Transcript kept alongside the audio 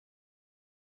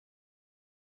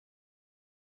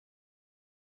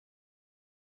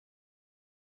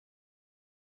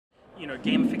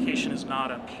gamification is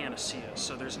not a panacea,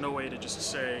 so there's no way to just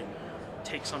say,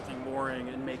 take something boring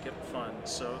and make it fun.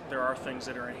 So there are things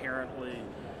that are inherently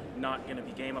not going to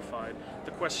be gamified.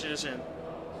 The question isn't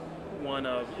one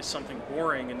of, is something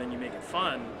boring and then you make it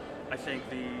fun? I think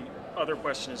the other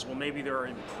question is, well, maybe there are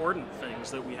important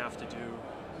things that we have to do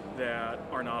that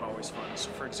are not always fun. So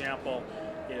for example,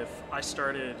 if I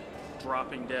started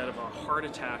dropping dead of a heart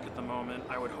attack at the moment,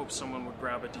 I would hope someone would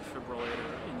grab a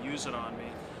defibrillator and use it on me.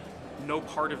 No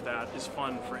part of that is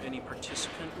fun for any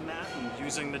participant in that, and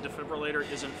using the defibrillator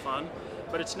isn't fun,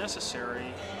 but it's necessary.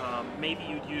 Maybe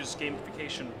you'd use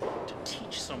gamification to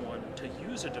teach someone to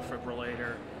use a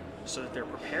defibrillator so that they're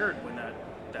prepared when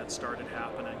that started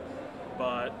happening.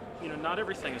 But not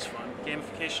everything is fun.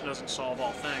 Gamification doesn't solve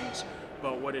all things,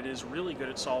 but what it is really good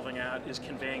at solving at is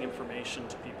conveying information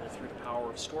to people through the power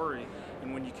of story,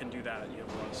 and when you can do that, you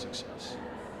have a lot of success.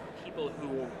 People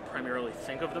who primarily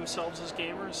think of themselves as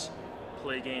gamers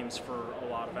play games for a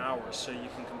lot of hours, so you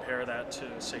can compare that to,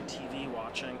 say, TV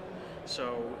watching.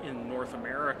 So in North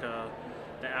America,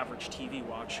 the average TV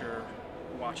watcher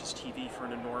watches TV for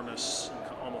an enormous,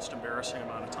 almost embarrassing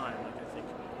amount of time. Like, I think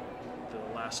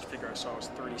the last figure I saw was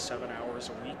 37 hours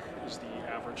a week is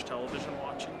the average television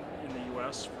watching in the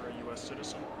US for a US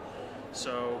citizen.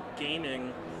 So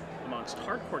gaming amongst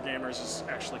hardcore gamers is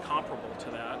actually comparable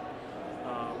to that.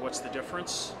 What's the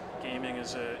difference? Gaming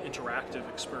is an interactive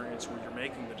experience where you're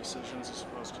making the decisions as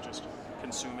opposed to just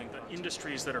consuming. The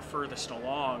industries that are furthest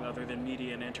along, other than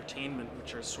media and entertainment,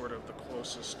 which are sort of the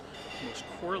closest, most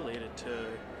correlated to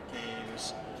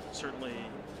games, certainly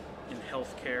in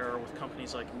healthcare with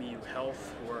companies like MiU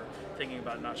Health, who are thinking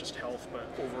about not just health but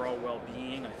overall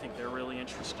well-being. I think they're really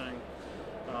interesting.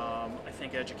 I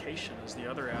think education is the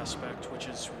other aspect, which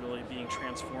is really being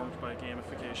transformed by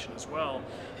gamification as well,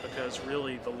 because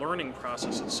really the learning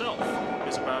process itself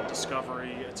is about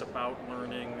discovery, it's about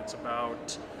learning, it's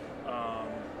about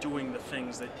doing the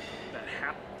things that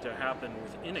have to happen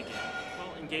within a game.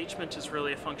 Well, engagement is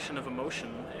really a function of emotion,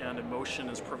 and emotion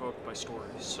is provoked by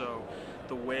stories. So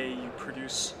the way you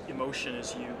produce emotion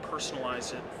is you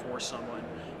personalize it for someone,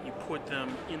 you put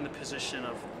them in the position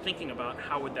of thinking about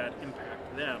how would that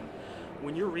impact them.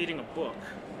 When you're reading a book,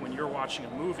 when you're watching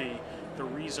a movie, the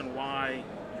reason why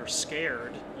you're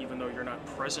scared, even though you're not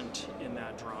present in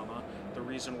that drama, the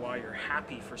reason why you're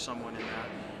happy for someone in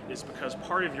that is because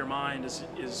part of your mind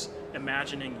is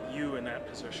imagining you in that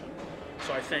position.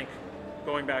 So I think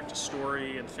going back to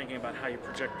story and thinking about how you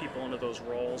project people into those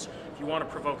roles, if you want to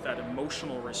provoke that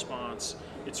emotional response,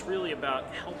 it's really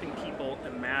about helping people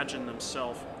imagine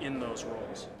themselves in those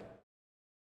roles.